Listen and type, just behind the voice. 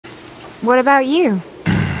What about you?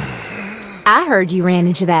 I heard you ran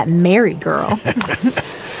into that Mary girl.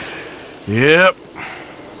 Yep.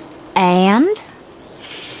 And?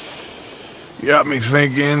 Got me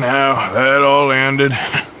thinking how that all ended.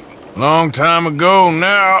 Long time ago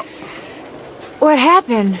now. What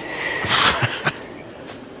happened?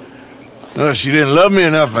 Well, she didn't love me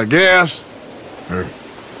enough, I guess. Or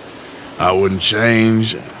I wouldn't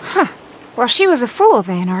change. Huh. Well, she was a fool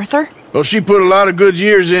then, Arthur. Well, she put a lot of good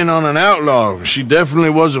years in on an outlaw. She definitely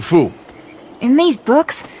was a fool. In these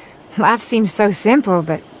books, life seems so simple,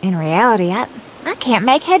 but in reality, I can't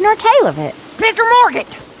make head nor tail of it. Mr. Morgan!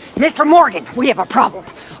 Mr. Morgan, we have a problem.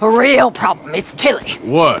 A real problem. It's Tilly.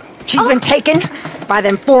 What? She's been taken by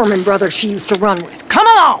them Foreman brothers she used to run with. Come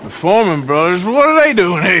along! The Foreman brothers? What are they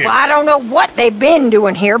doing here? Well, I don't know what they've been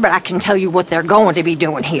doing here, but I can tell you what they're going to be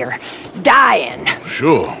doing here. Dying.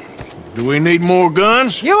 Sure. Do we need more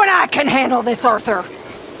guns? You and I can handle this, Arthur.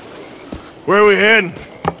 Where are we heading?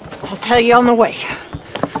 I'll tell you on the way.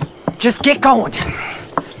 Just get going.